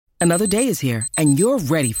Another day is here, and you're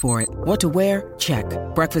ready for it. What to wear? Check.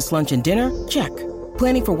 Breakfast, lunch, and dinner? Check.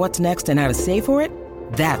 Planning for what's next and how to save for it?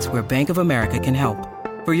 That's where Bank of America can help.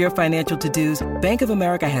 For your financial to-dos, Bank of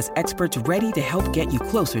America has experts ready to help get you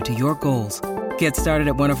closer to your goals. Get started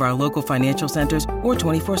at one of our local financial centers or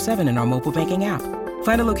 24/7 in our mobile banking app.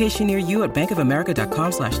 Find a location near you at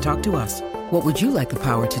bankofamerica.com/talktous. What would you like the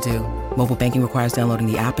power to do? Mobile banking requires downloading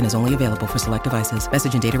the app and is only available for select devices.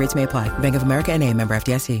 Message and data rates may apply. Bank of America N.A., member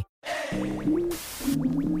FDIC.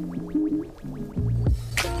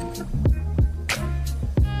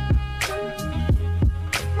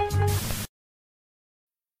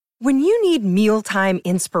 When you need mealtime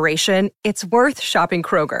inspiration, it's worth shopping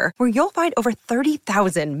Kroger, where you'll find over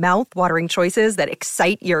 30,000 mouth-watering choices that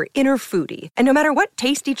excite your inner foodie. And no matter what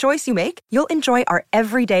tasty choice you make, you'll enjoy our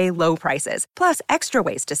everyday low prices, plus extra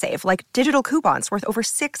ways to save, like digital coupons worth over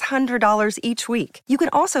 $600 each week. You can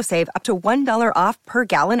also save up to $1 off per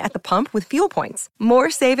gallon at the pump with fuel points.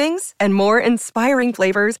 More savings and more inspiring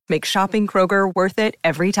flavors make shopping Kroger worth it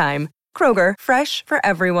every time. Kroger, fresh for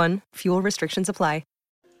everyone. Fuel restrictions apply.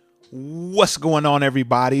 What's going on,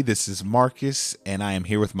 everybody? This is Marcus, and I am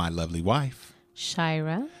here with my lovely wife,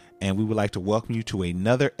 Shira. And we would like to welcome you to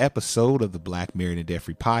another episode of the Black Married and Debt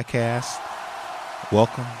Free podcast.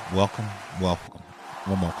 Welcome, welcome, welcome.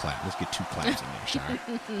 One more clap. Let's get 2 claps in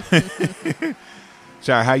there, Shira.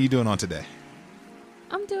 Shira, how you doing on today?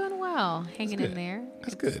 I'm doing well. Hanging in there.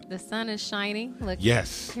 That's good. The sun is shining. Look,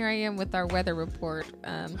 yes. Here I am with our weather report.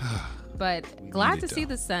 But glad to see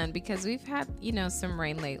the sun because we've had, some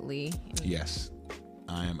rain lately. Yes.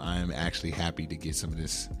 I am actually happy to get some of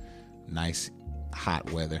this nice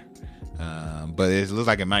hot weather. But it looks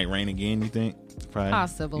like it might rain again, you think? Probably.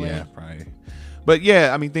 Possibly. Yeah, probably. But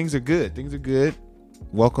yeah, I mean, things are good. Things are good.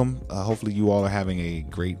 Welcome. Hopefully you all are having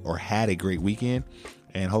had a great weekend.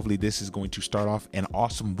 And hopefully this is going to start off an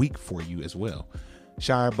awesome week for you as well.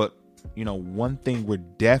 Shire, but one thing we're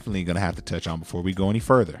definitely going to have to touch on before we go any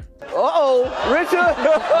further. Richard.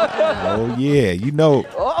 Oh, yeah.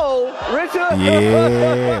 Richard.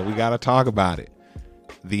 Yeah, we got to talk about it.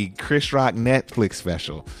 The Chris Rock Netflix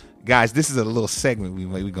special. Guys, this is a little segment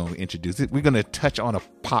we're going to introduce. We're going to touch on a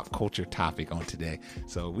pop culture topic on today.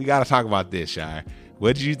 So we got to talk about this, Shire.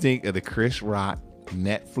 What did you think of the Chris Rock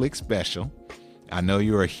Netflix special? I know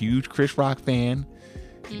you're a huge Chris Rock fan.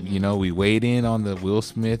 Mm-hmm. We weighed in on the Will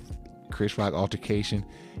Smith Chris Rock altercation,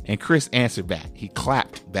 and Chris answered back. He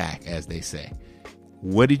clapped back, as they say.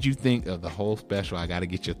 What did you think of the whole special? I got to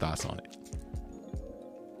get your thoughts on it.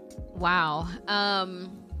 Wow.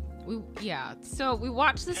 So we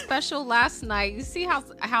watched the special last night. You see how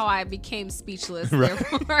I became speechless there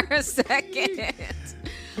for a second.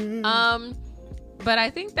 But I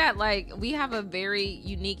think that we have a very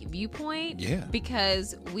unique viewpoint. Yeah.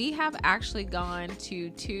 Because we have actually gone to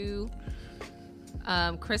 2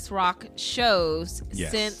 Chris Rock shows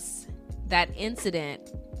since that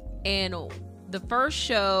incident. And the first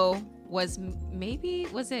show was maybe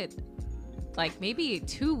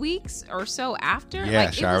 2 weeks or so after.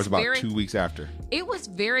 Yeah, it was about 2 weeks after. It was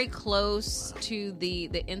very close to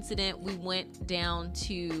the incident. We went down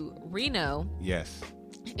to Reno. Yes.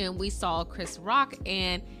 And we saw Chris Rock,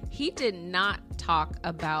 and he did not talk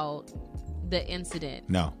about the incident.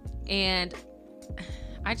 No. And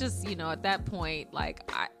I just, at that point,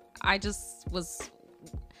 I just was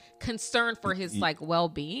concerned for his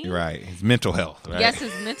well-being. Right. His mental health, right? Yes,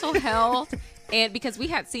 his mental health. And because we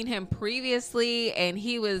had seen him previously, and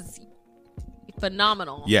he was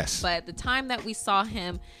phenomenal. Yes. But the time that we saw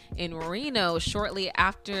him in Reno shortly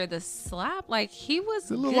after the slap, he was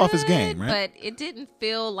a little good, off his game, right? But it didn't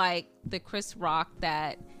feel like the Chris Rock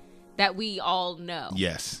that we all know.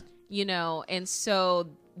 Yes. And so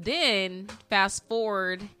then fast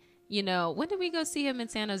forward, when did we go see him in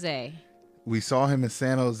San Jose? We saw him in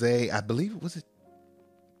San Jose. I believe it wasn't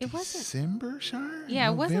December, Shire? Yeah,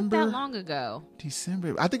 November? It wasn't that long ago.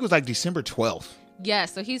 December. I think it was December 12th. Yeah,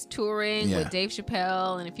 so he's touring with Dave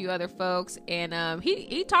Chappelle and a few other folks, and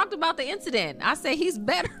he talked about the incident. I say he's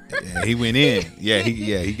better. Yeah, he went in.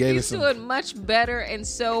 He gave us some. He's doing much better, and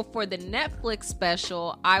so for the Netflix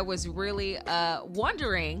special, I was really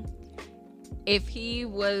wondering if he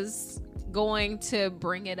was going to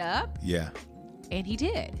bring it up. Yeah. And he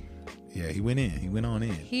did. Yeah, he went in. He went on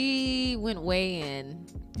in. He went way in.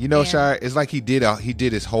 Shire, it's like he did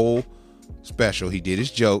his whole special. He did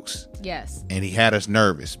his jokes. Yes. And he had us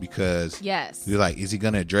nervous because we were like, is he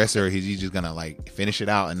going to address it, or is he just going to finish it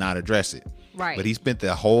out and not address it? Right. But he spent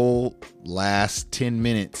the whole last 10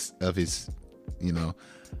 minutes of his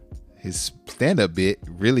stand-up bit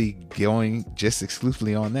really going just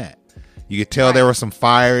exclusively on that. You could tell there was some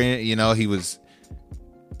fire in it. He was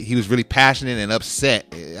he was really passionate and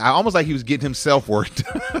upset. I almost like he was getting himself worked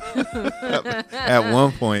at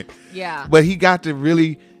one point. Yeah. But he got to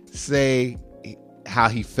really say how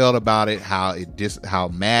he felt about it, how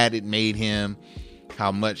mad it made him,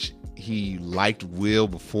 how much he liked Will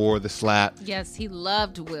before the slap. Yes, he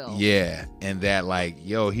loved Will. Yeah, and that like,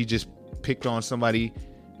 he just picked on somebody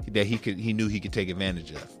that he knew he could take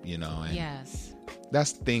advantage of, And yes.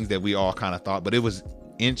 That's things that we all kind of thought, but it was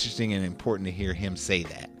interesting and important to hear him say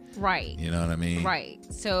that. Right. You know what I mean? Right.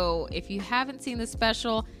 So if you haven't seen the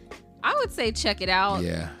special, I would say check it out.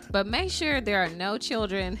 Yeah. But make sure there are no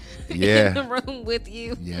children in the room with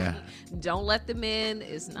you. Yeah. Don't let them in.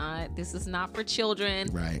 This is not for children.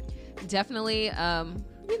 Right. Definitely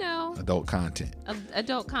adult content.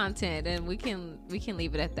 Adult content, and we can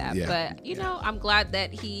leave it at that. Yeah. But I'm glad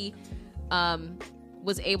that he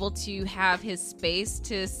was able to have his space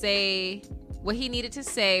to say what he needed to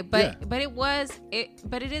say, but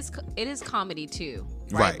it is comedy too,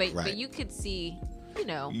 right? But you could see,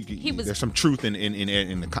 he was, there's some truth in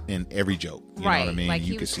every joke, you know what I mean? Like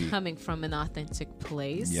you he was see coming from an authentic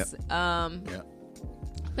place. Yep.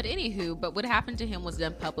 But anywho, what happened to him was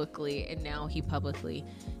done publicly, and now he publicly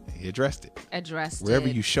addressed it. Wherever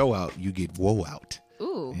you show out, you get woe out.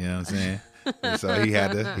 Ooh, you know what I'm saying? And so he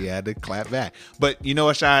had to clap back. But you know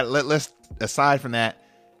what, Shai? Let's aside from that,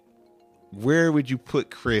 where would you put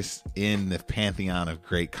Chris in the pantheon of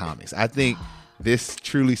great comics? I think this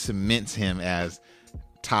truly cements him as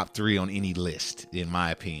top 3 on any list, in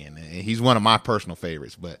my opinion. And he's one of my personal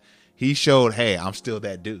favorites, but he showed, hey, I'm still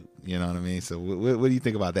that dude. You know what I mean? So what do you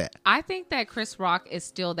think about that? I think that Chris Rock is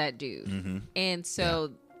still that dude. Mm-hmm. And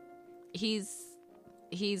so I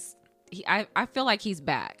feel like he's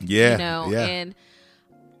back. Yeah. Yeah. And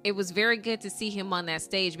it was very good to see him on that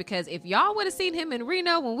stage, because if y'all would have seen him in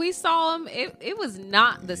Reno when we saw him, it was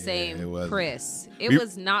not the same Chris. It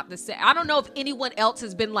was not the same. I don't know if anyone else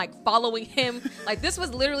has been like following him. Like, this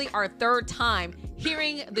was literally our 3rd time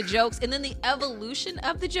hearing the jokes, and then the evolution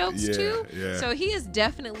of the jokes too. Yeah. So he is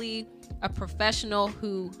definitely a professional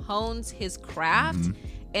who hones his craft.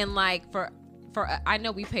 And like for I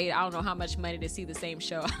know we paid, I don't know how much money to see the same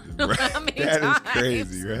show. Right. How many that times. is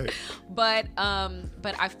crazy, right? But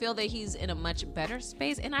I feel that he's in a much better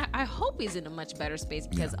space, and I hope he's in a much better space,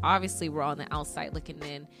 because obviously we're on the outside looking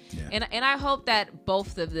in, and I hope that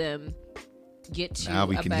both of them get to a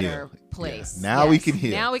better place. Yeah. Now we can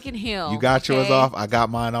heal. Now we can heal. You got yours off. I got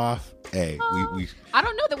mine off. Hey, we. I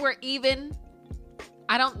don't know that we're even.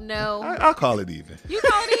 I don't know. I'll call it even. You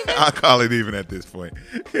call it even? I'll call it even at this point.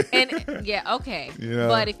 And okay. Yeah.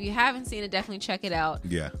 But if you haven't seen it, definitely check it out.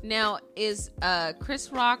 Yeah. Now, is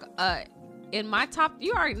Chris Rock in my top?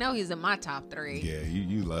 You already know he's in my top 3. Yeah,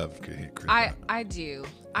 you love Chris Rock. I do. Yeah.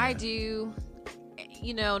 I do.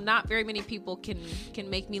 Not very many people can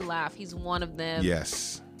make me laugh. He's one of them.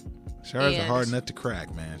 Yes. Shara's a hard nut to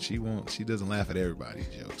crack, man. She doesn't laugh at everybody's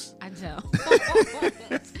jokes. I don't.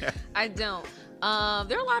 I don't.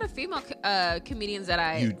 There are a lot of female comedians that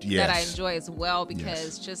I enjoy as well,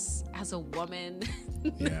 because just as a woman,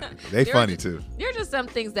 they funny too. There are just some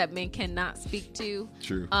things that men cannot speak to.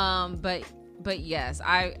 True. But yes,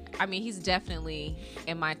 I mean, he's definitely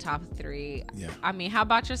in my top 3. Yeah. I mean, how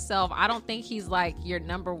about yourself? I don't think he's like your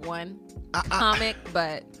number 1 comic,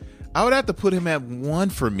 but I would have to put him at 1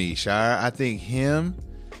 for me, Shire. I think him,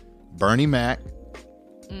 Bernie Mac,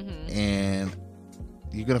 and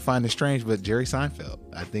you're gonna find it strange, but Jerry Seinfeld.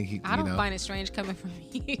 I think I don't find it strange coming from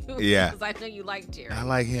you. Yeah, because I know you like Jerry. I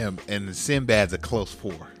like him, and Sinbad's a close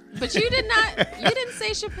 4. But you did not. You didn't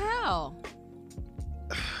say Chappelle.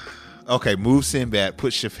 Okay, move Sinbad.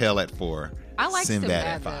 Put Chappelle at 4. I like Sinbad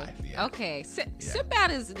at 5. Yeah. Okay,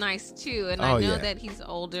 Sinbad is nice too, and I know that he's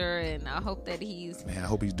older, and I hope that he's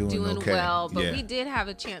doing okay. well. But we did have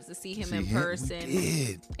a chance to see him in person. We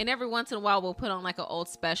did. And every once in a while, we'll put on like an old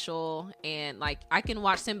special, and like I can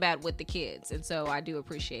watch Sinbad with the kids, and so I do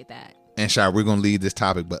appreciate that. And Shai, we're gonna leave this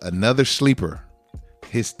topic, but another sleeper.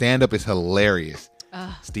 His stand-up is hilarious.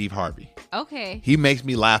 Steve Harvey. Okay. He makes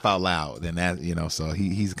me laugh out loud, and that so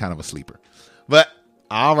he's kind of a sleeper. But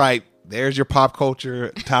all right. There's your pop culture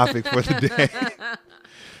topic for the day.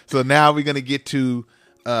 So now we're going to get to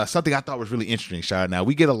something I thought was really interesting, Shai. Now,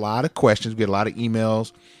 we get a lot of questions. We get a lot of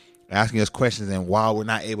emails asking us questions. And while we're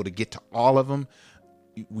not able to get to all of them,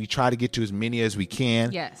 we try to get to as many as we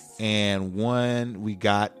can. Yes. And one we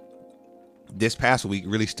got this past week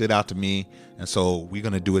really stood out to me. And so we're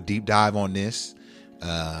going to do a deep dive on this.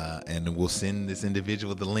 And we'll send this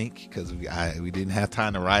individual the link because we didn't have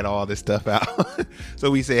time to write all this stuff out. So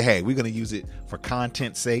we say, hey, we're going to use it for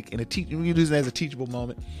content's sake, and we use it as a teachable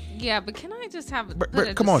moment. Yeah, but can I just have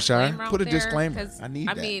come on, Shire, put a disclaimer. I need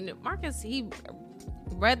that. I mean, Marcus, he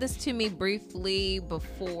read this to me briefly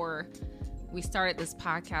before we started this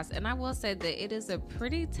podcast, and I will say that it is a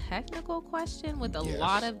pretty technical question with a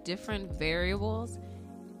lot of different variables,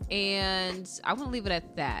 and I want to leave it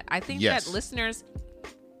at that. I think that listeners,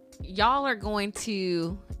 y'all are going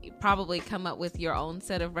to probably come up with your own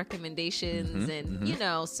set of recommendations,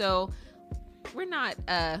 so we're not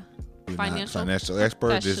financial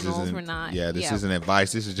experts. This isn't, this isn't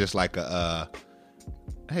advice. This is just like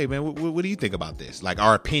hey man, what do you think about this? Like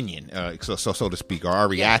our opinion, so to speak, or our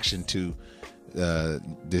reaction to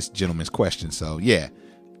this gentleman's question. So yeah.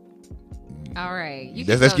 All right.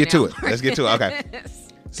 Let's get to it. Let's get to it. Okay.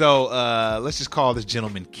 So let's just call this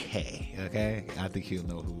gentleman K. Okay, I think he'll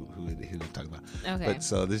know who we're talking about. Okay. But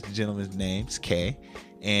so this gentleman's name's K,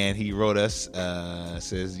 and he wrote us.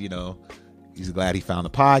 Says he's glad he found the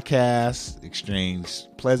podcast. Exchange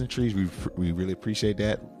pleasantries. We really appreciate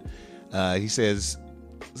that. He says,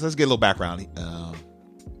 so let's get a little background.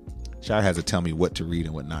 Shire has to tell me what to read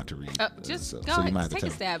and what not to read. Go ahead. Take a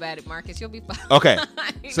stab at it, Marcus. You'll be fine. Okay.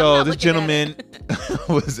 So this gentleman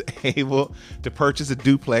was able to purchase a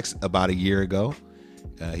duplex about a year ago.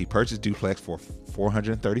 He purchased duplex for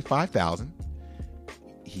 $435,000.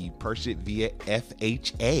 He purchased it via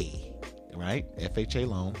FHA, right? FHA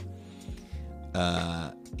loan.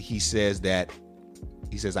 He says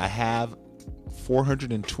I have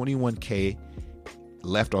 $421K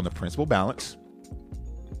left on the principal balance.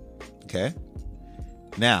 Okay.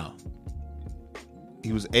 Now,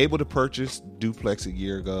 he was able to purchase duplex a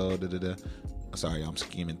year ago. Sorry, I'm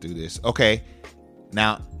skimming through this. Okay.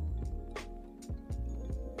 Now,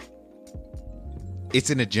 it's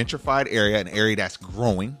in a gentrified area, an area that's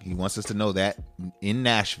growing. He wants us to know that in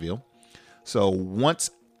Nashville. So once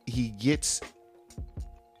he gets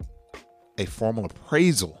a formal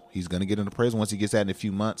appraisal, he's going to get an appraisal. Once he gets that in a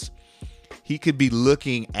few months, he could be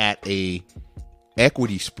looking at a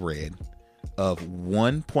equity spread of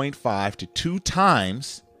 1.5 to 2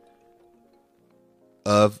 times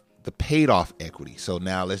of the paid off equity. So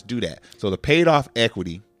now let's do that. So the paid off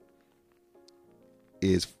equity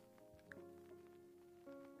is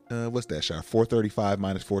what's that, Shire? 435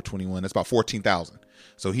 minus 421. That's about 14,000.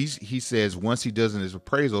 So he says once he does in his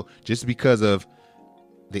appraisal, just because of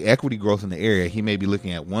the equity growth in the area, he may be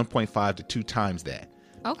looking at 1.5 to 2 times that.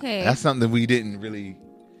 Okay. That's something that we didn't really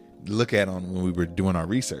look at on when we were doing our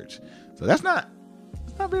research. So that's not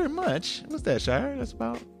very much. What's that, Shire? That's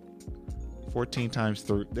about 14 times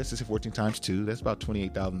 3. Let's just say 14 times 2. That's about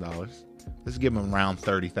 $28,000. Let's give him around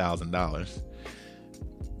 $30,000.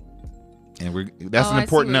 And that's an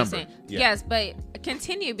important number. Yeah. Yes, but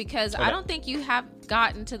continue because I don't think you have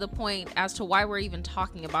gotten to the point as to why we're even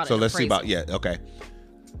talking about it. So let's see about, okay.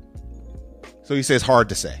 So he says hard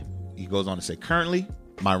to say. He goes on to say, currently,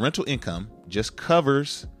 my rental income just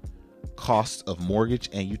covers costs of mortgage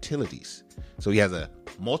and utilities. So he has a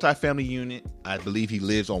multifamily unit. I believe he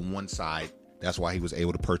lives on one side. That's why he was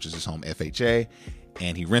able to purchase his home FHA.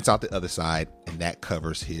 And he rents out the other side, and that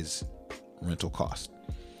covers his rental cost.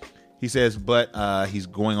 He says, but he's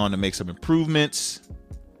going on to make some improvements,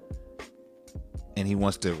 and he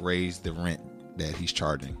wants to raise the rent that he's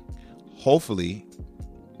charging. Hopefully,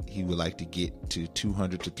 he would like to get to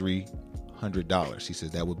 $200 to $300. He says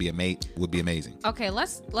that would be amazing. Okay,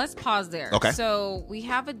 let's pause there. Okay. So we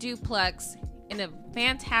have a duplex in a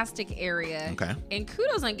fantastic area. Okay. And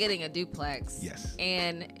kudos on getting a duplex. Yes.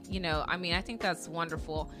 And, I think that's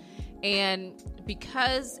wonderful. And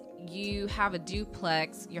because you have a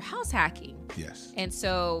duplex, you're house hacking. Yes. And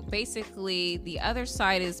so basically the other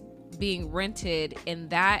side is being rented, and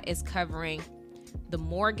that is covering the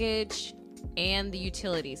mortgage and the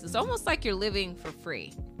utilities. It's almost like you're living for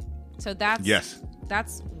free. So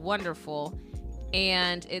that's wonderful.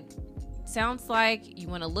 And it sounds like you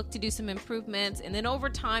want to look to do some improvements, and then over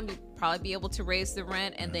time you'll probably be able to raise the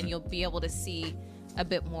rent, and then you'll be able to see a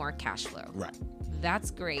bit more cash flow. Right.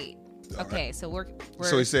 That's great. Okay, right. So we're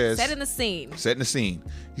so he says, setting the scene.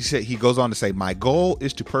 He goes on to say, my goal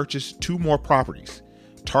is to purchase 2 more properties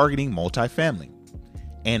targeting multifamily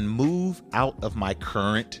and move out of my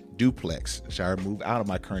current duplex. Shire, move out of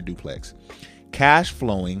my current duplex. Cash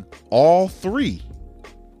flowing all 3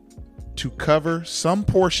 to cover some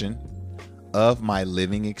portion of my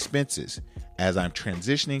living expenses as I'm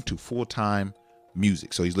transitioning to full-time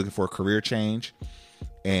music. So he's looking for a career change,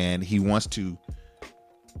 and he wants to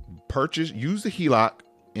use the HELOC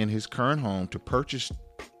in his current home to purchase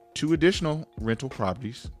 2 additional rental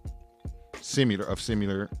properties, similar,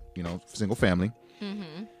 single family,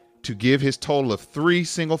 to give his total of 3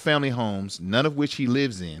 single family homes, none of which he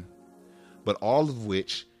lives in, but all of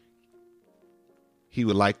which he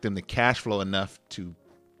would like them to cash flow enough to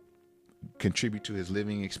contribute to his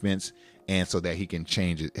living expense, and so that he can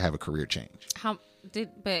have a career change.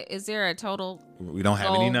 But is there a total? We don't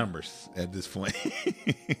have any numbers at this point.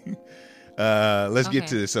 Let's get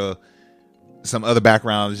to this. So, some other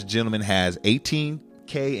background: this gentleman has $18,000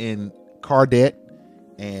 in car debt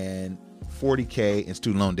and $40,000 in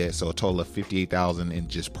student loan debt, so a total of $58,000 in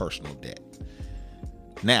just personal debt.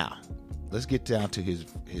 Now, let's get down to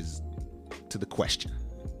the question.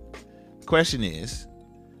 The question is,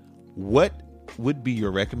 what would be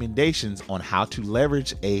your recommendations on how to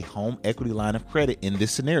leverage a home equity line of credit in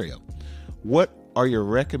this scenario? What are your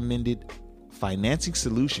recommended financing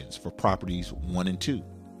solutions for properties 1 and 2,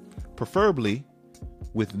 preferably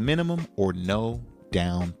with minimum or no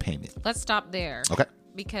down payment? Let's stop there. Okay.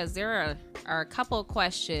 Because there are a couple of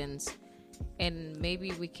questions, and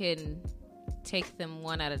maybe we can take them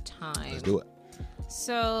one at a time. Let's do it.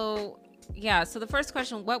 So the first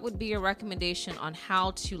question, what would be your recommendation on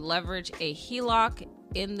how to leverage a HELOC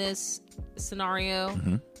in this scenario?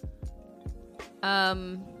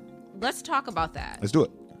 Let's talk about that. Let's do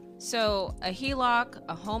it. So a HELOC,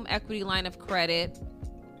 a home equity line of credit,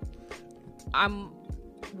 I'm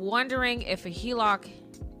wondering if a HELOC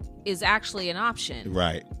is actually an option.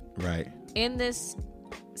 Right. In this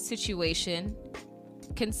situation,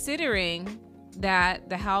 considering that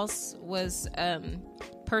the house was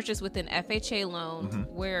purchased with an FHA loan,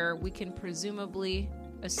 where we can presumably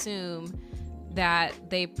assume that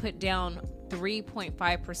they put down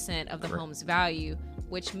 3.5% of the home's value,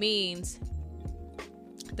 which means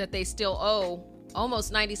that they still owe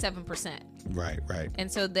almost 97%. Right.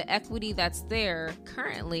 And so the equity that's there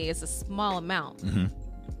currently is a small amount.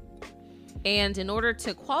 And in order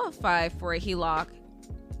to qualify for a HELOC,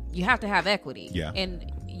 you have to have equity. Yeah.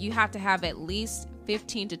 And you have to have at least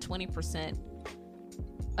 15 to 20%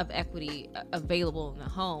 of equity available in the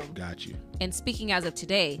home. Got you. And speaking as of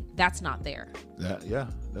today, that's not there.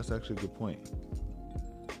 That's actually a good point.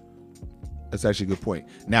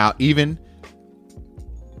 Now, even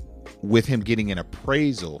with him getting an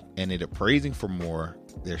appraisal and it appraising for more,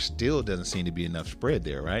 there still doesn't seem to be enough spread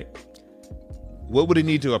there, right? What would it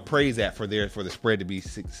need to appraise at for the spread to be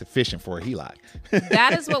sufficient for a HELOC?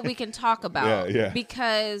 That is what we can talk about. Yeah.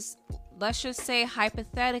 Because let's just say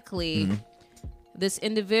hypothetically, this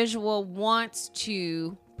individual wants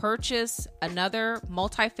to purchase another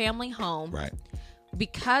multifamily home. Right.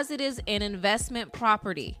 Because it is an investment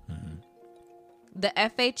property. The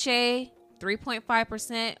FHA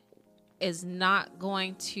 3.5% is not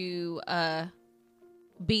going to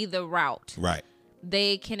be the route. Right.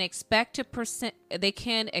 They can expect to put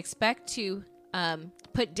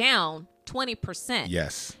down 20%.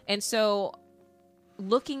 Yes. And so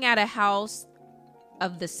looking at a house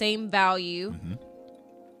of the same value,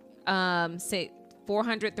 say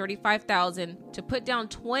 $435,000, to put down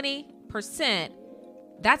 20%,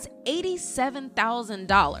 that's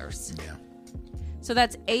 $87,000. Yeah. So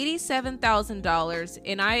that's $87,000,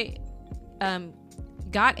 and I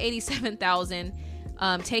got $87,000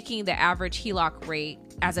 taking the average HELOC rate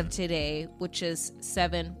as of today, which is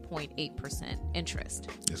 7.8% interest.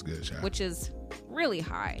 That's good, child. Which is really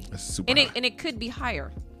high. That's super high. high. And it could be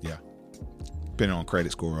higher. Yeah. Depending on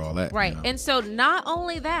credit score, all that. Right. And so not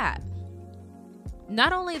only that,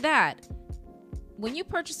 when you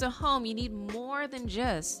purchase a home, you need more than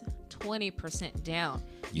just 20% down.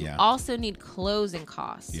 You also need closing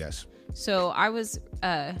costs. Yes. So I was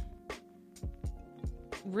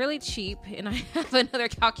really cheap, and I have another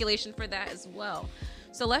calculation for that as well.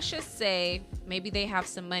 So let's just say maybe they have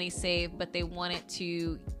some money saved, but they wanted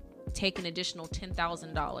to take an additional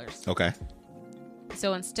 $10,000. Okay.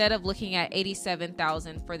 So instead of looking at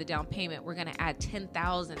 $87,000 for the down payment, we're going to add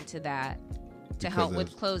 $10,000 to that to help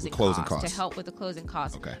with closing costs. To help with the closing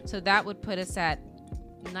costs. Okay. So that would put us at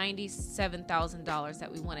 $97,000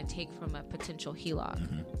 that we want to take from a potential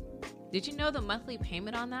HELOC. Did you know the monthly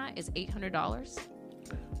payment on that is $800?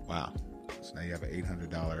 Wow. So now you have an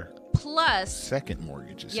 $800 plus second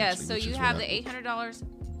mortgage. Yes, so you have the $800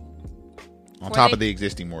 on top of the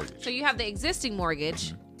existing mortgage. So you have the existing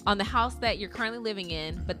mortgage on the house that you're currently living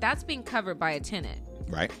in, but that's being covered by a tenant.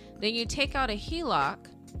 Right. Then you take out a HELOC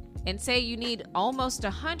and say you need almost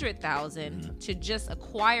 $100,000 to just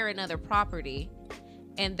acquire another property,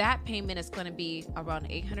 and that payment is going to be around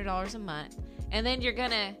 $800 a month, and then you're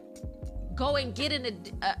going to go and get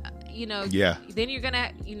then you're going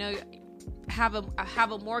to have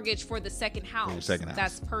a mortgage for the second house,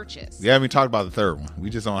 that's purchased. We haven't even talked about the third one. We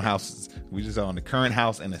just on houses. We just on the current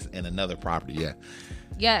house and another property. Yeah.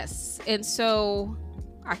 Yes, and so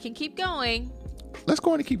I can keep going. Let's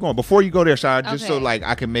go on and keep going. Before you go there, Shire, just so Okay. like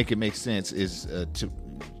I can make it make sense, is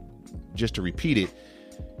to repeat it.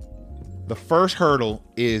 The first hurdle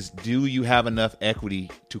is, do you have enough equity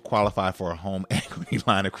to qualify for a home equity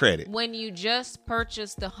line of credit? When you just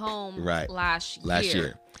purchased the home Right. last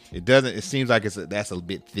year. It doesn't. It seems like that's a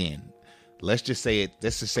bit thin. Let's just say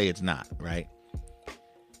it's not, right?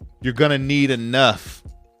 You're gonna need enough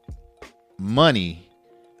money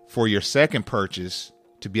for your second purchase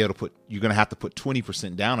to be able to you're gonna have to put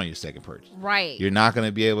 20% down on your second purchase. Right. You're not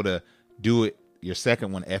gonna be able to do it your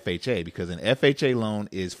second one FHA, because an FHA loan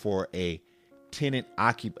is for a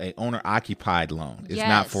owner occupied loan. It's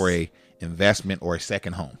not for a investment or a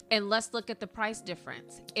second home. And let's look at the price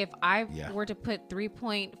difference. If I were to put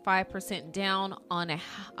 3.5% down on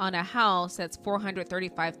a house that's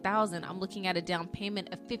 $435,000, I'm looking at a down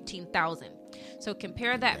payment of $15,000. So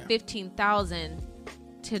compare that $15,000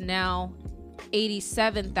 to now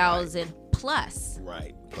 $87,000 plus.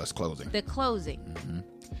 Right. Plus closing. The closing. Mm-hmm.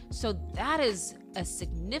 So that is a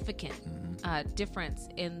significant difference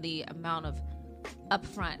in the amount of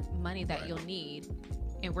upfront money that you'll need.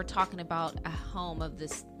 And we're talking about a home of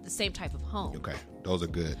the same type of home. Okay. Those are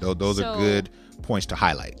good. Those are good points to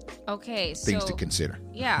highlight. Okay. Things to consider.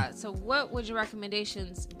 Yeah. So what would your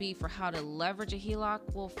recommendations be for how to leverage a HELOC?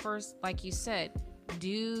 Well, first, like you said, do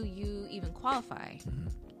you even qualify? Mm-hmm.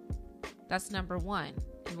 That's number one.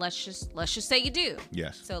 And let's just say you do.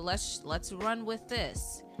 Yes. So let's run with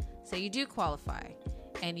this. So you do qualify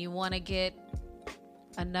and you want to get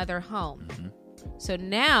another home. Mm-hmm. So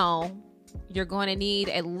now you're going to need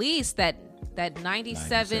at least that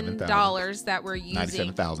 $97 that we're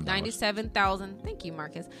using. $97,000. Thank you,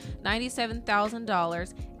 Marcus.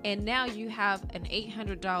 $97,000. And now you have an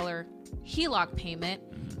 $800 HELOC payment.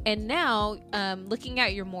 Mm-hmm. And now looking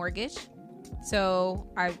at your mortgage. So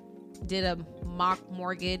I did a mock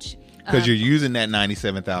mortgage. Because you're using that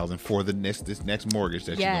 $97,000 for this next mortgage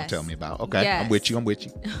that you're going to tell me about. Okay, yes. I'm with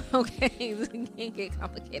you. Okay, it can get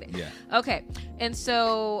complicated. Yeah. Okay, and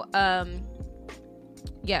so,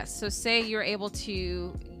 yes, so say you're able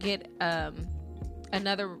to get a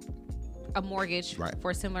mortgage for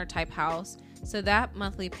a similar type house. So that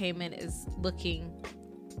monthly payment is looking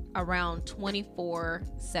around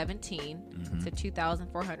 $2,417, so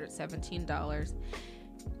 $2,417.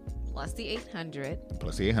 Plus the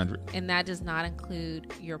 $800. And that does not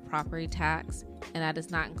include your property tax, and that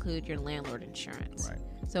does not include your landlord insurance. Right.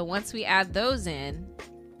 So once we add those in,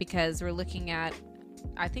 because we're looking at,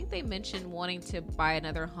 I think they mentioned wanting to buy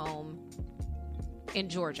another home in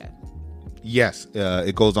Georgia. Yes.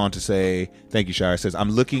 It goes on to say, thank you, Shire. It says,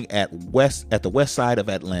 I'm looking at the west side of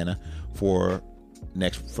Atlanta for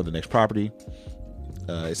the next property.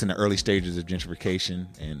 It's in the early stages of gentrification,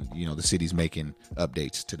 and the city's making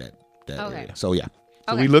updates to that area. So yeah,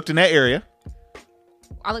 we looked in that area.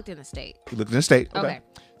 I looked in the state. You looked in the state. Okay.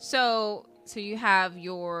 So you have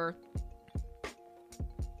your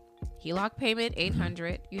HELOC payment, $800.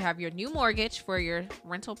 Mm-hmm. You have your new mortgage for your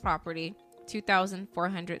rental property,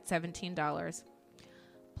 $2,417,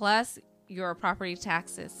 plus your property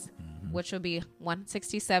taxes, which will be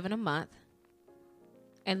 $167 a month,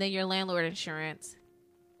 and then your landlord insurance,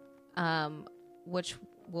 which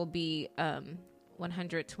will be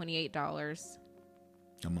 $128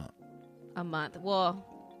 a month. Well,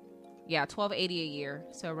 yeah, $1,280 a year,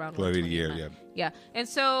 so around $1,280 a year. Yeah, and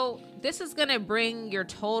so this is gonna bring your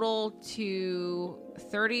total to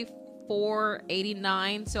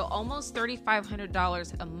 $3,489, so almost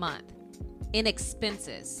 $3,500 a month in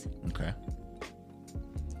expenses. Okay.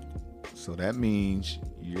 So that means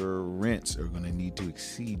your rents are going to need to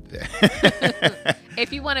exceed that.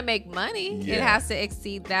 If you want to make money, it has to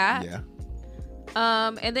exceed that. Yeah.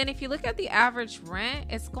 And then if you look at the average rent,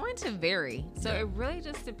 it's going to vary. So it really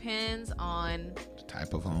just depends on the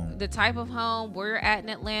type of home, where you're at in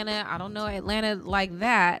Atlanta. I don't know Atlanta like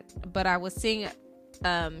that, but I was seeing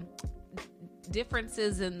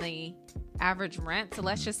differences in the average rent. So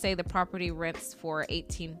let's just say the property rents for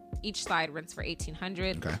each side rents for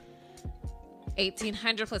 $1,800. Okay.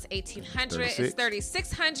 1,800 plus 1,800 is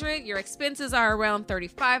 3,600. Your expenses are around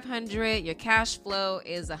 3,500. Your cash flow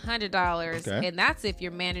is $100, and that's if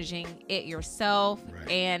you're managing it yourself,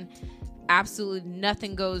 and absolutely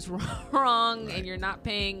nothing goes wrong, and you're not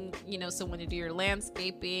paying someone to do your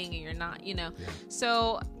landscaping, and you're not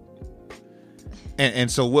so. And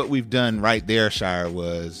so what we've done right there, Shire,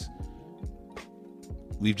 was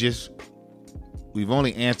we've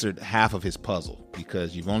only answered half of his puzzle.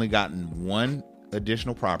 because you've only gotten one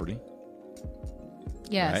additional property.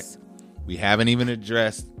 Yes. Right? We haven't even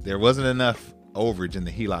addressed, there wasn't enough overage in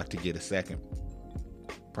the HELOC to get a second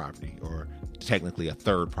property, or technically a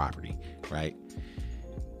third property, right?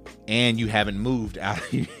 And you haven't moved out.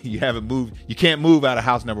 You can't move out of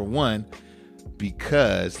house number one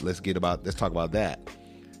because let's talk about that.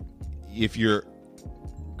 If you're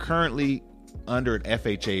currently under an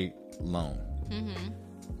FHA loan,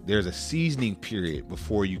 there's a seasoning period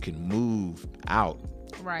before you can move out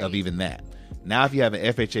of even that. Now, if you have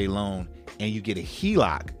an FHA loan and you get a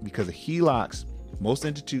HELOC, because the HELOCs, most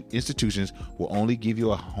institutions will only give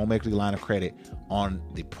you a home equity line of credit on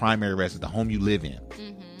the primary residence, the home you live in.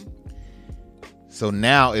 So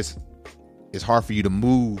now it's hard for you to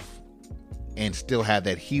move and still have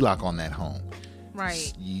that HELOC on that home.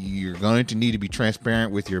 Right. You're going to need to be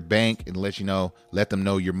transparent with your bank and let them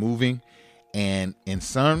know you're moving. And in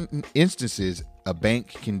some instances, a bank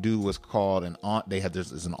can do what's called an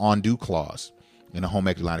undo clause in a home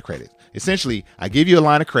equity line of credit. Essentially, I give you a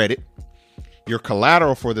line of credit. Your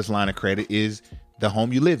collateral for this line of credit is the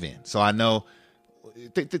home you live in. So I know,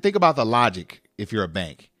 think about the logic if you're a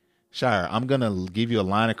bank. Shire, I'm going to give you a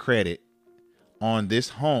line of credit on this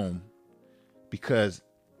home because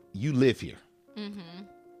you live here.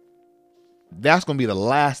 That's going to be the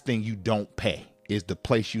last thing you don't pay is the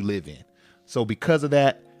place you live in. So because of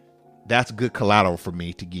that, that's good collateral for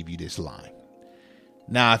me to give you this line.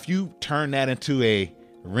 Now, if you turn that into a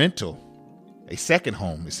rental, a second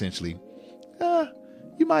home, essentially,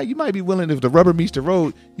 you might be willing, if the rubber meets the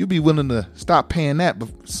road, you'll be willing to stop paying that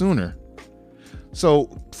sooner. So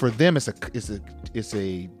for them, it's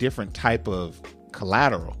a different type of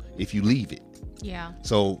collateral if you leave it. Yeah.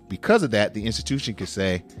 So because of that, the institution could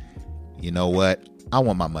say, you know what, I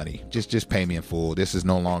want my money. Just pay me in full. This is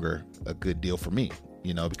no longer a good deal for me,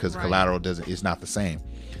 because collateral it's not the same.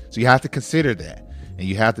 So you have to consider that, and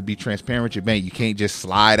you have to be transparent with your bank. You can't just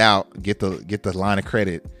slide out, get the line of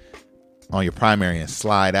credit on your primary and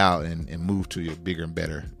slide out and move to your bigger and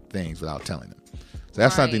better things without telling them. So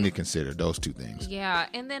that's something to consider, those two things. Yeah.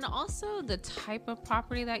 And then also the type of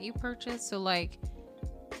property that you purchase. So like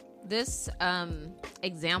this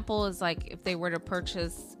example is like if they were to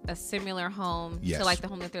purchase a similar home to like the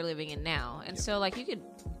home that they're living in now. And so like you could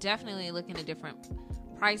definitely look in a different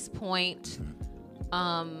price point.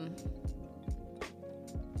 I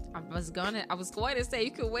was going to say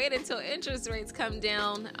you could wait until interest rates come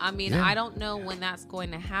down. I mean, I don't know when that's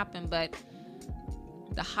going to happen, but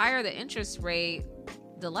the higher the interest rate,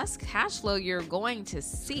 the less cash flow you're going to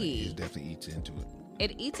see. It definitely eats into it.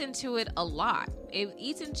 It eats into it a lot. It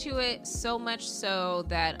eats into it so much so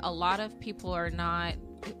that a lot of people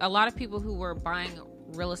who were buying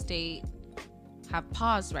real estate have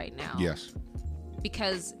paused right now. Yes.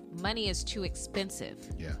 Because money is too expensive.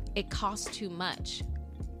 Yeah. It costs too much.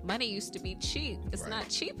 Money used to be cheap. It's not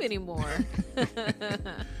cheap anymore.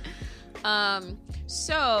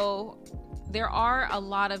 So there are a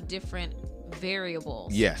lot of different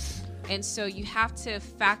variables. Yes. And so you have to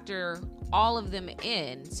factor all of them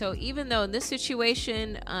in. So even though in this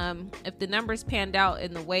situation, if the numbers panned out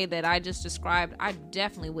in the way that I just described, I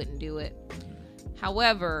definitely wouldn't do it.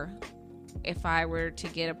 However, if I were to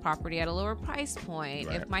get a property at a lower price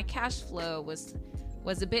point, if my cash flow was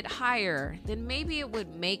a bit higher, then maybe it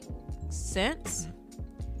would make sense.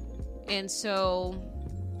 And so,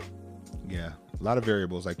 yeah, a lot of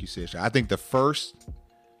variables, like you said. I think the first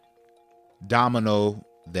domino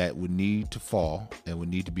that would need to fall and would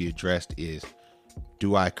need to be addressed is,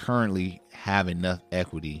 do I currently have enough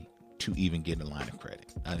equity to even get a line of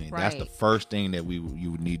credit? I mean, that's the first thing that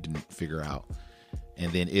you would need to figure out.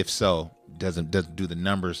 And then if so, doesn't do the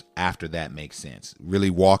numbers after that make sense? Really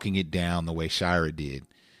walking it down the way Shira did,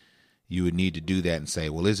 you would need to do that and say,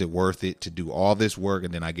 well, is it worth it to do all this work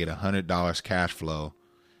and then I get $100 cash flow?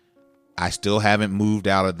 I still haven't moved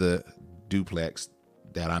out of the duplex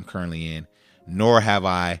that I'm currently in, nor have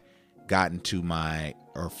I gotten to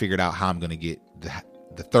or figured out how I'm going to get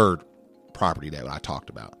the third property that I talked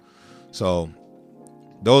about. So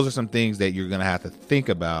those are some things that you're going to have to think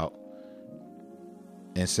about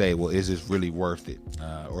and say, well, is this really worth it?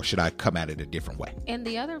 Or should I come at it a different way? And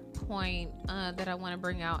the other point that I want to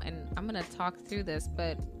bring out, and I'm going to talk through this,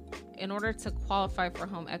 but in order to qualify for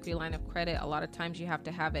home equity line of credit, a lot of times you have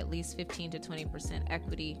to have at least 15 to 20%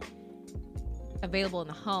 equity available in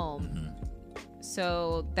the home.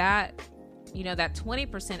 So that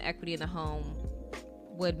 20% equity in the home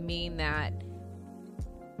would mean that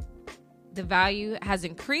the value has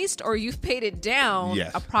increased or you've paid it down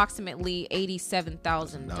approximately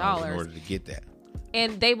 $87,000 in order to get that.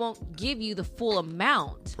 and they won't give you the full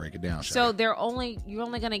amount. Break it down. So you're only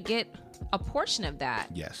going to get a portion of that.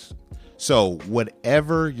 Yes. So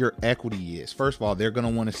whatever your equity is, first of all, they're going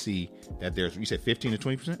to want to see that you said 15 to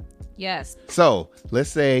 20%? Yes. So let's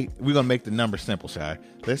say we're going to make the number simple, Shire.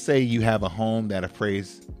 Let's say you have a home that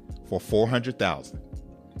appraised for $400,000.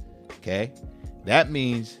 Okay. That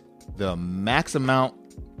means the max amount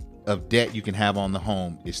of debt you can have on the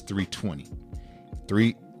home is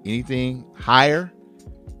 $320,000. Anything higher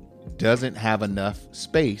doesn't have enough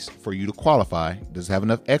space for you to qualify, doesn't have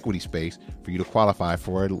enough equity space for you to qualify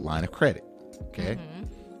for a line of credit. Okay.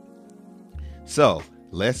 So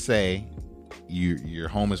let's say your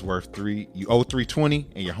home is worth you owe $320,000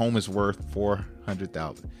 and your home is worth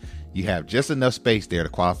 $400,000. You have just enough space there to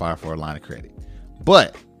qualify for a line of credit,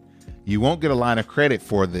 but you won't get a line of credit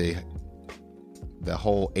for the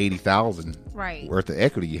whole $80,000 worth of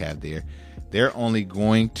equity you have there. They're only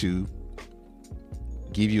going to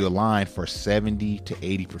give you a line for 70 to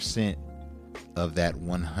 80% of that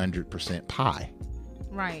 100% pie.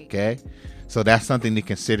 Right. Okay. So that's something to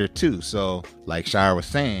consider too. So like Shire was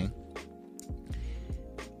saying,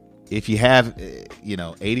 if you have,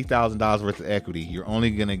 $80,000 worth of equity, you're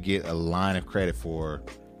only going to get a line of credit for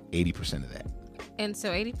 80% of that. And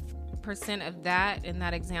so 80% of that in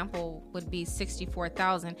that example would be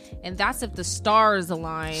 $64,000, and that's if the stars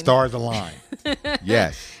align. Stars align.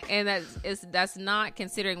 Yes. And that's not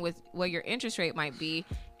considering with what your interest rate might be.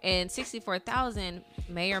 And $64,000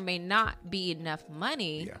 may or may not be enough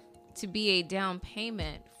money to be a down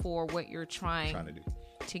payment for what you're trying to do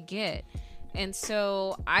to get. And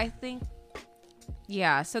so I think,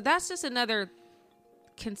 so that's just another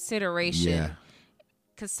consideration. Yeah.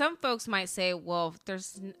 Because some folks might say, well,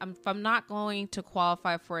 if I'm not going to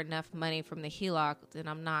qualify for enough money from the HELOC, then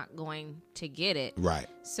I'm not going to get it. Right.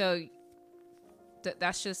 So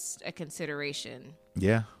that's just a consideration.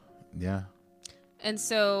 Yeah. Yeah. And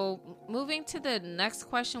so moving to the next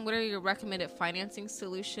question, what are your recommended financing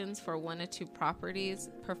solutions for 1 to 2 properties,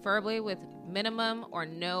 preferably with minimum or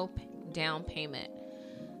no down payment?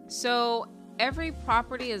 So every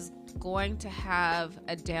property is going to have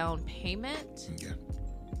a down payment. Yeah.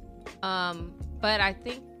 But I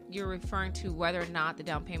think you're referring to whether or not the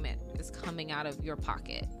down payment is coming out of your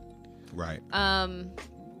pocket. Right.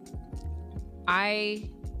 I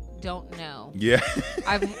don't know. Yeah.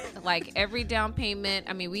 I've like every down payment.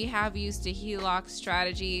 I mean, we have used a HELOC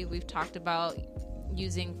strategy. We've talked about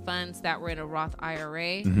using funds that were in a Roth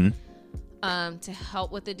IRA to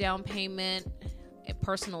help with the down payment,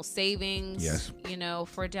 personal savings, yes,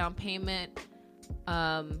 for a down payment.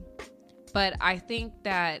 But I think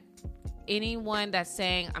that anyone that's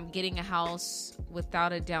saying I'm getting a house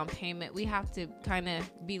without a down payment, we have to kind of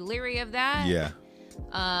be leery of that. Yeah.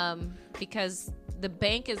 Because the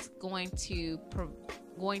bank is going to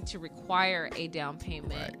require a down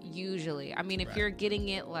payment usually. I mean, if you're getting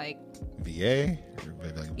it like VA,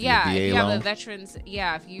 if you have a veterans,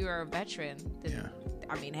 if you are a veteran, then,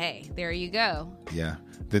 I mean, hey, there you go. Yeah.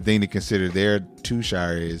 The thing to consider there too,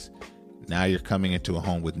 Shire, is now you're coming into a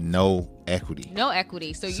home with no equity. No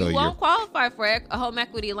equity. So you won't qualify for a home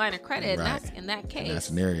equity line of credit in that case. In that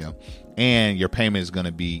scenario. And your payment is going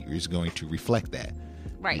to reflect that.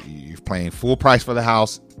 Right. You're paying full price for the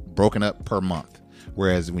house, broken up per month.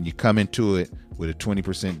 Whereas when you come into it with a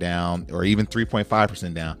 20% down or even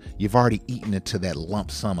 3.5% down, you've already eaten into that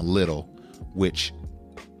lump sum a little, which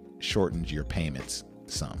shortens your payments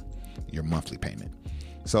some, your monthly payment.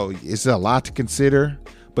 So it's a lot to consider.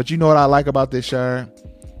 But you know what I like about this, Shire?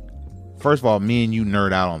 First of all, me and you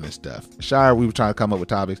nerd out on this stuff. Shire, we were trying to come up with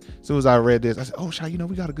topics. As soon as I read this, I said, oh, Shire,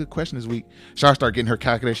 we got a good question this week. Shire started getting her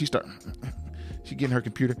calculator. She's getting her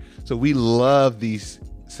computer. So we love these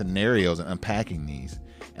scenarios and unpacking these.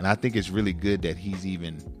 And I think it's really good that he's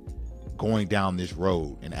even going down this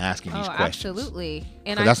road and asking these questions. Absolutely.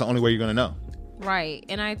 And that's the only way you're going to know. Right.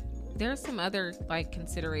 And there's some other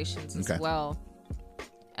considerations as well.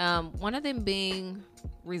 One of them being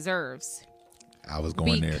reserves. I was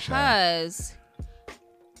going there, Shire. Because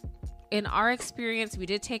in our experience, we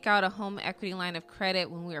did take out a home equity line of credit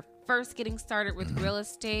when we were first getting started with real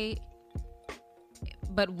estate.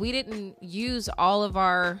 But we didn't use all of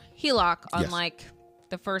our HELOC on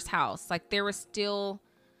the first house. There was still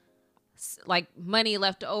money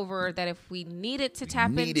left over that if we needed to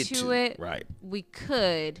tap into it, we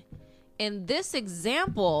could. In this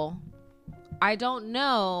example, I don't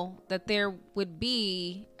know that there would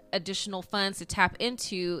be additional funds to tap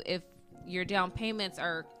into if your down payments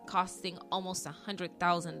are costing almost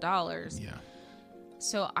 $100,000. Yeah.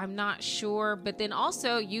 So I'm not sure. But then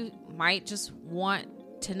also you might just want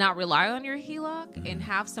to not rely on your HELOC and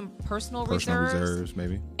have some personal reserves,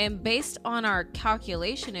 maybe. And based on our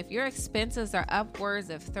calculation, if your expenses are upwards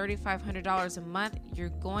of $3,500 a month, you're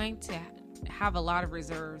going to have a lot of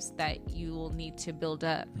reserves that you will need to build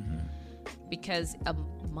up, because a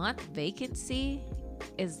month vacancy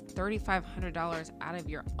is $3,500 out of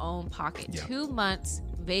your own pocket. Yeah. 2 months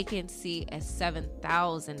vacancy is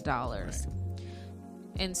 $7,000. Right.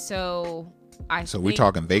 And so we're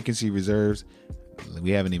talking vacancy reserves.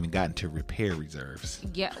 We haven't even gotten to repair reserves.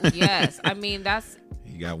 Yeah. Yes. I mean,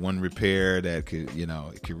 you got one repair that could,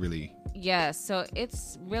 it could really. Yeah. So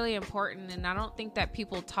it's really important. And I don't think that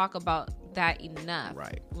people talk about that enough.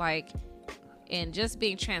 Right. Like, and just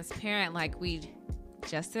being transparent, like we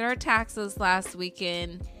just did our taxes last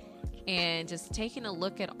weekend and just taking a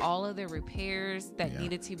look at all of the repairs that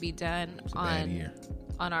needed to be done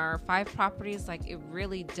on our 5 properties, like it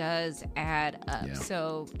really does add up. Yeah.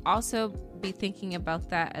 So also be thinking about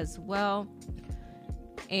that as well.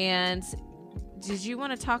 And did you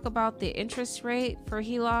want to talk about the interest rate for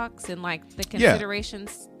HELOCs and like the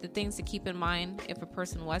considerations, the things to keep in mind if a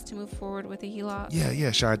person was to move forward with a HELOC? Yeah,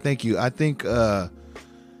 Shard, thank you. I think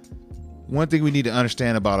one thing we need to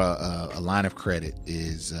understand about a line of credit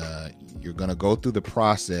is you're going to go through the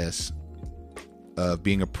process of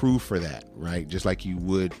being approved for that, right? Just like you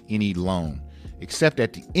would any loan, except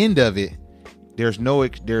at the end of it, there's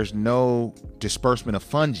no disbursement of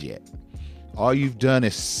funds yet. All you've done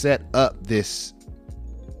is set up this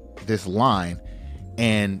line,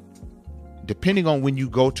 and depending on when you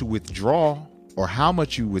go to withdraw or how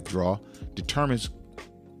much you withdraw determines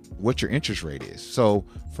what your interest rate is. So,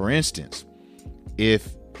 for instance,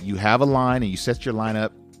 if you have a line and you set your line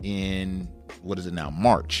up in,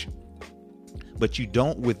 March, but you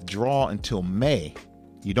don't withdraw until May,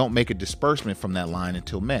 you don't make a disbursement from that line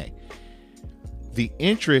until May, the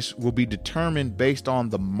interest will be determined based on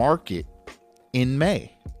the market in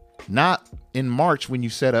May, not in March when you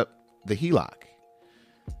set up the HELOC.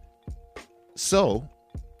 So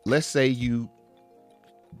let's say you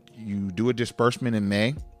do a disbursement in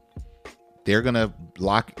May. They're going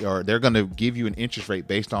to give you an interest rate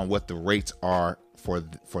based on what the rates are for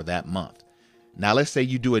that month. Now, let's say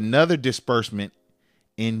you do another disbursement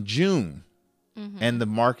in June, and the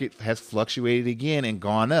market has fluctuated again and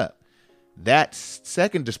gone up. That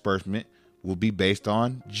second disbursement will be based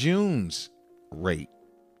on June's rate.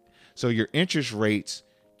 So your interest rates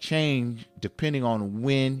change depending on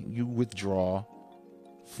when you withdraw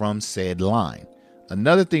from said line.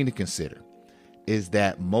 Another thing to consider is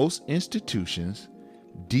that most institutions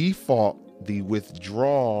default the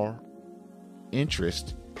withdrawal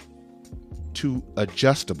interest to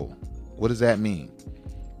adjustable. What does that mean?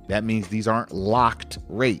 That means these aren't locked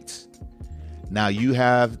rates. Now you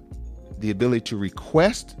have the ability to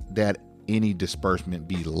request that any disbursement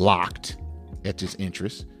be locked at this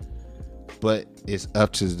interest, but it's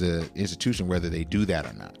up to the institution whether they do that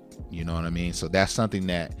or not. You know what I mean? So that's something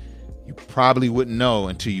that you probably wouldn't know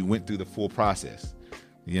until you went through the full process.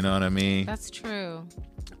 You know what I mean? That's true.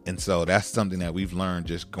 And so that's something that we've learned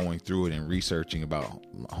just going through it and researching about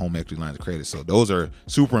home equity lines of credit. So those are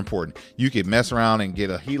super important. You could mess around and get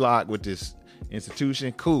a HELOC with this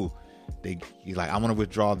institution. Cool. You're like, I want to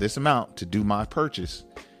withdraw this amount to do my purchase.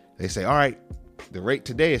 They say, all right, the rate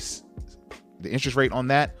today is, the interest rate on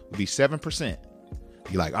that would be 7%.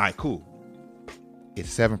 You're like, all right, cool.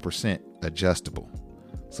 It's 7% adjustable.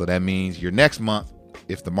 So that means your next month,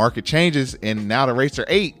 if the market changes and now the rates are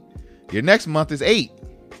 8, your next month is 8.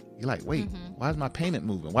 You're like, wait, why is my payment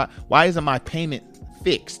moving? Why isn't my payment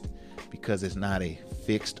fixed? Because it's not a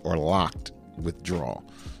fixed or locked withdrawal.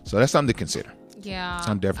 So that's something to consider. Yeah.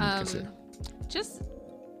 Something definitely to consider. Just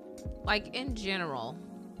like in general,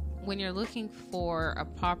 when you're looking for a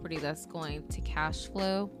property that's going to cash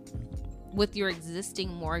flow with your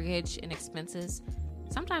existing mortgage and expenses,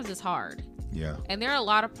 sometimes it's hard. Yeah. And there are a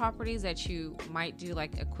lot of properties that you might do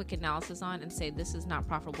like a quick analysis on and say, this is not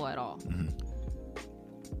profitable at all.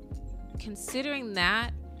 Considering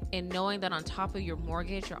that and knowing that on top of your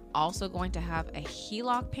mortgage, you're also going to have a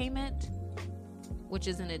HELOC payment, which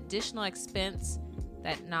is an additional expense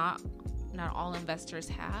that not all investors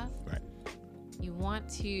have. Right. You want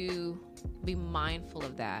to be mindful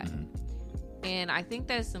of that. And I think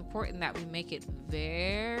that it's important that we make it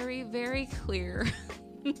very, very clear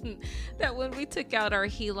that when we took out our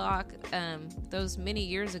HELOC those many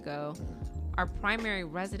years ago, our primary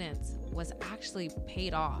residence was actually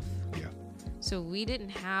paid off. Yeah. So we didn't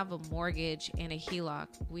have a mortgage and a HELOC.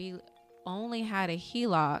 We only had a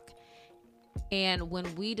HELOC. And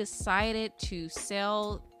when we decided to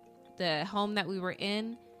sell the home that we were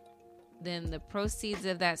in, then the proceeds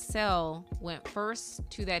of that sale went first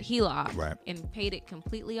to that HELOC Right. and paid it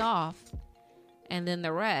completely off, and then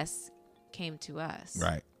the rest came to us.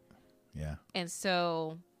 Right. Yeah. And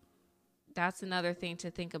so that's another thing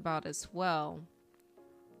to think about as well.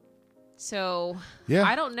 So Yeah.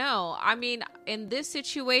 I don't know. I mean, in this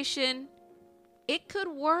situation, it could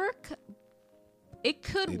work. It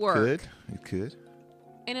could work. It could.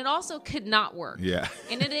 And it also could not work. Yeah.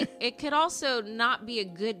 And it could also not be a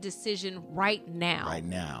good decision right now. Right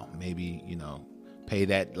now, maybe, pay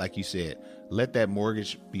that, like you said, let that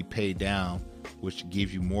mortgage be paid down, which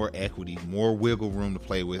gives you more equity, more wiggle room to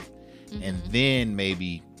play with, and then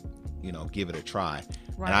maybe, give it a try.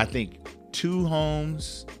 Right. And I think 2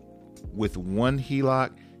 homes with 1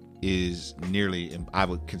 HELOC is nearly, I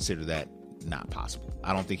would consider that not possible.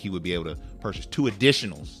 I don't think he would be able to purchase 2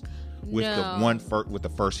 additionals with with the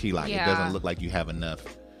first HELOC. Yeah. It doesn't look like you have enough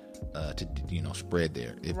to spread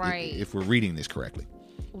there. If we're reading this correctly.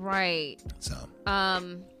 Right. So.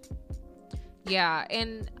 Yeah,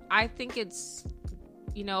 and I think it's,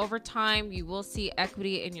 over time you will see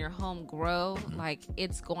equity in your home grow. Like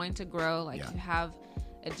it's going to grow. Like you have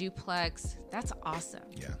a duplex. That's awesome.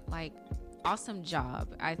 Yeah. Like awesome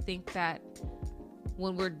job. I think that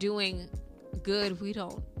when we're doing good, we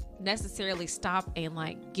don't necessarily stop and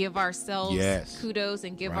like give ourselves kudos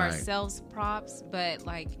and give ourselves props, but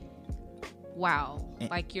like, wow,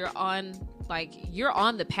 like you're on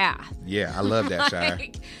the path. Yeah, I love that, Shire.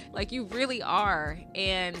 like you really are.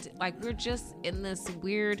 And like we're just in this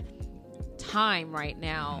weird time right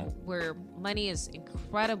now where money is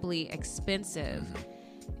incredibly expensive.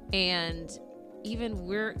 And even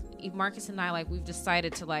Marcus and I, like we've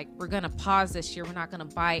decided to like, we're going to pause this year. We're not going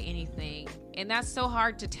to buy anything. And that's so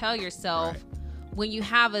hard to tell yourself when you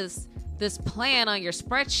have this plan on your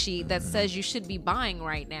spreadsheet that says you should be buying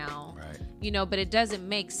right now, but it doesn't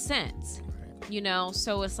make sense.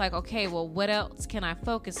 So it's like, okay, well, what else can I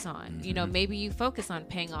focus on? Maybe you focus on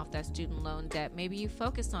paying off that student loan debt. Maybe you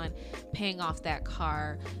focus on paying off that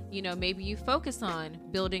car. Maybe you focus on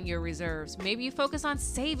building your reserves. Maybe you focus on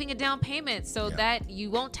saving a down payment so that you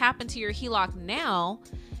won't tap into your HELOC now.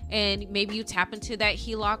 And maybe you tap into that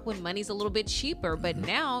HELOC when money's a little bit cheaper. But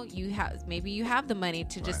now you have the money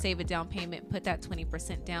to just save a down payment, put that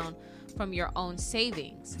 20% down from your own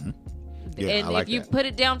savings. Yeah, and I like if you that. put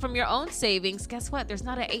it down from your own savings, guess what? There's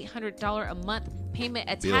not an $800 a month payment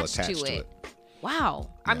attached to it.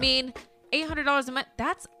 Wow. I mean, $800 a month,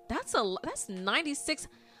 that's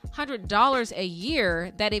 $9,600 a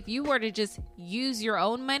year that if you were to just use your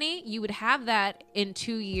own money, you would have that in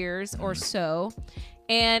 2 years or so.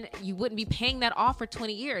 And you wouldn't be paying that off for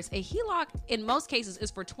 20 years. A HELOC, in most cases,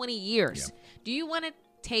 is for 20 years. Yeah. Do you want to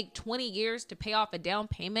take 20 years to pay off a down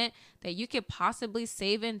payment that you could possibly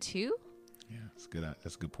save in too? Yeah, that's good.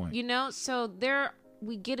 That's a good point. So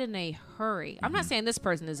we get in a hurry. I'm not saying this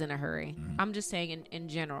person is in a hurry. I'm just saying in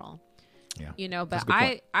general. Yeah. But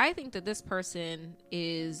I think that this person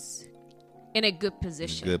is in a good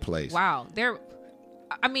position. Good place. Wow. They're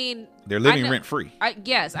living rent free.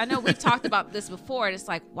 Yes, I know we've talked about this before, and it's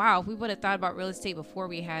like, wow, if we would have thought about real estate before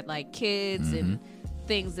we had like kids and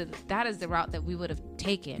things, and that is the route that we would have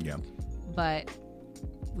taken. Yeah. But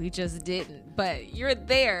we just didn't. But you're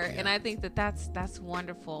there, and I think that that's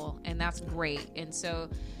wonderful and that's great. And so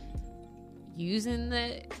using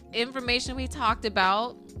the information we talked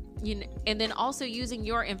about, and then also using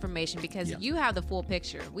your information because you have the full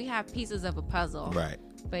picture. We have pieces of a puzzle. Right.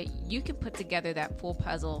 But you can put together that full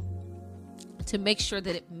puzzle to make sure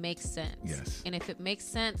that it makes sense. Yes. And if it makes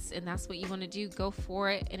sense and that's what you want to do, go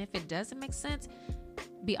for it. And if it doesn't make sense,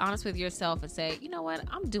 be honest with yourself and say, you know what,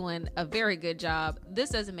 I'm doing a very good job.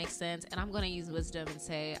 This doesn't make sense. And I'm going to use wisdom and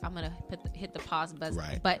say, I'm going to hit the pause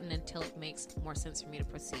button until it makes more sense for me to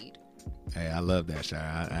proceed. Hey, I love that,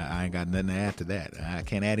 Shire. I ain't got nothing to add to that. I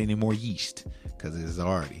can't add any more yeast because it's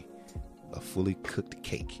already a fully cooked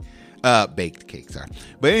cake. Baked cake, sorry.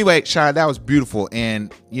 But anyway, Shire, that was beautiful.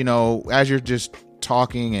 And, as you're just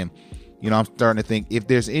talking and, I'm starting to think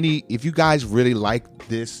if you guys really like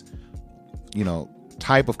this,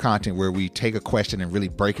 type of content where we take a question and really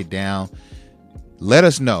break it down, let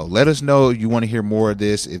us know. Let us know you want to hear more of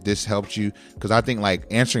this, if this helped you. Because I think like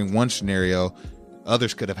answering one scenario,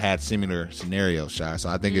 others could have had similar scenarios, Shire. So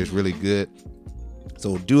I think it's really good.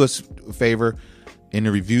 So do us a favor. In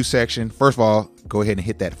the review section, first of all, go ahead and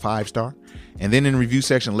hit that 5-star. And then in the review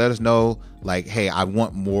section, let us know, like, hey, I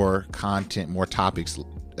want more content, more topics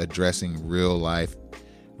addressing real life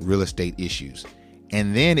real estate issues.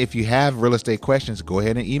 And then if you have real estate questions, go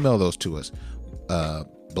ahead and email those to us.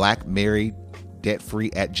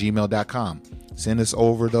 blackmarrieddebtfree@gmail.com. Send us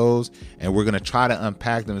over those, and we're going to try to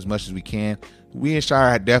unpack them as much as we can. We in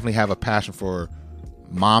Shire definitely have a passion for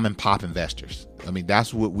mom and pop investors. I mean,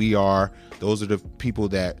 that's what we are. Those are the people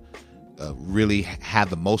that really have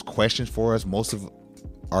the most questions for us. Most of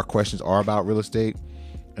our questions are about real estate.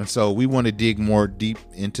 And so we want to dig more deep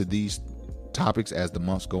into these topics as the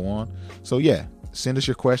months go on. So yeah, send us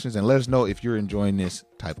your questions and let us know if you're enjoying this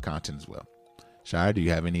type of content as well. Shire, do you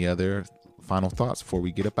have any other final thoughts before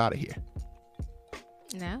we get up out of here?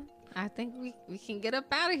 No, I think we can get up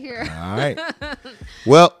out of here. All right.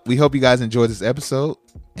 Well, we hope you guys enjoyed this episode,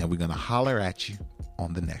 and we're going to holler at you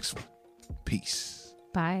on the next one. Peace.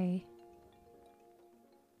 Bye.